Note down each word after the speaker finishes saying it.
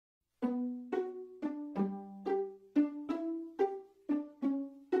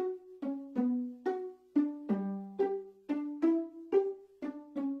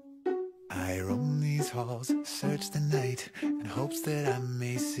these halls, search the night in hopes that I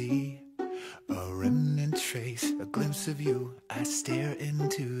may see a remnant trace, a glimpse of you. I stare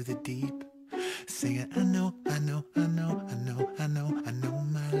into the deep, singing, I know, I know, I know, I know, I know, I know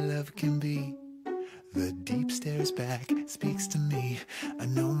my love can be. The deep stares back, speaks to me. I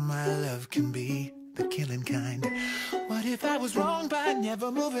know my love can be the killing kind. What if I was wrong by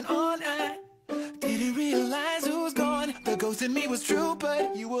never moving on? I didn't realize who was gone. The ghost in me was true,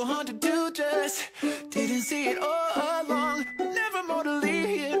 but you were haunted too. Just didn't see it all along. Never more to leave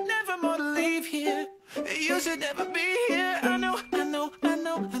here, never more to leave here. You should never be here. I know, I know, I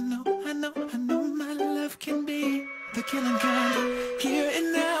know, I know, I know, I know my love can be the killing kind. Here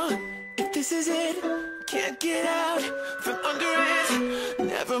and now, if this is it, can't get out from under it.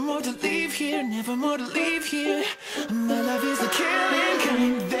 Never more to leave here, never more to leave here. My love is the killing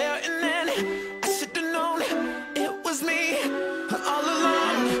kind. There and then, I should have known it was me all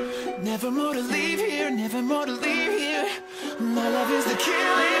along. Never more to leave here, never more to leave here. My love is the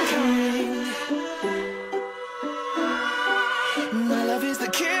killing kind. My love is the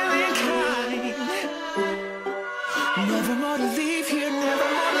killing kind. Never more to leave here, never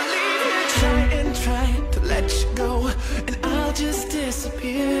more to leave here. Try and try to let you go, and I'll just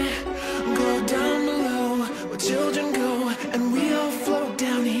disappear. Go down below where children go, and we all float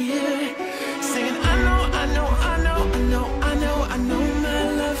down here, singing, I know, I know, I know, I know, I know, I know my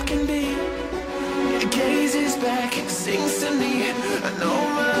love can be. It gazes back, sings to me. I know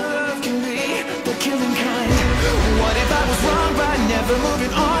my love can be the killing kind. What if I was wrong by never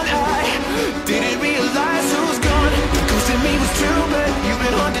moving on? I didn't realize who was gone. The ghost in me was true, but you've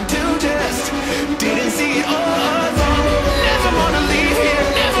been haunted too. Just didn't see it all along. Never more to leave here,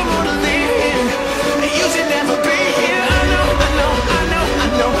 never more to leave here. You should never be here. I know, I know, I know, I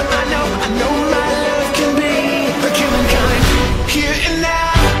know, I know, I know my love can be the killing kind. Here and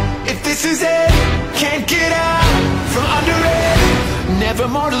now, if this is it, can't get out from under it. Never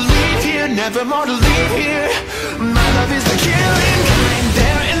more to leave here, never more to leave here. My love is the killing kind.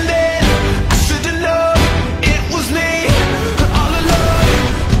 There and then, I should have known it was me all alone.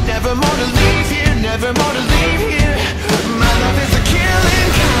 Never more to leave here, never more to leave here. My love is the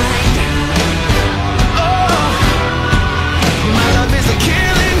killing kind. Oh, my love is the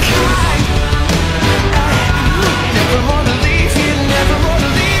killing kind. Never more to leave here, never more to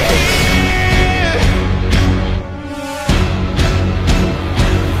leave here.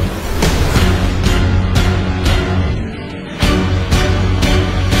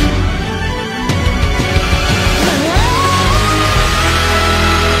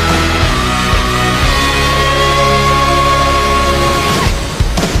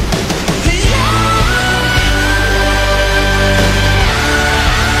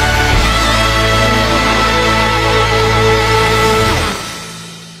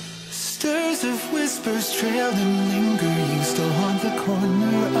 Trail and linger, you still haunt the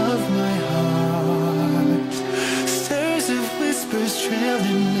corner of my heart. Stirs of whispers trail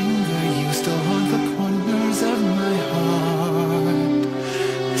and linger, you still haunt the corners of my heart.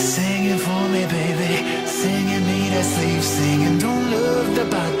 Sing it for me, baby, singing me to sleep. Singing, don't love the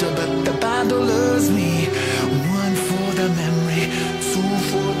bottle, but the bottle loves me. One for the memory, two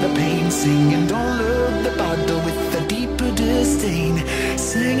for the pain. Singing, don't love the bottle with the deeper disdain.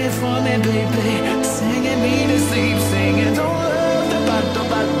 Sing it for me, baby, singing me to sleep.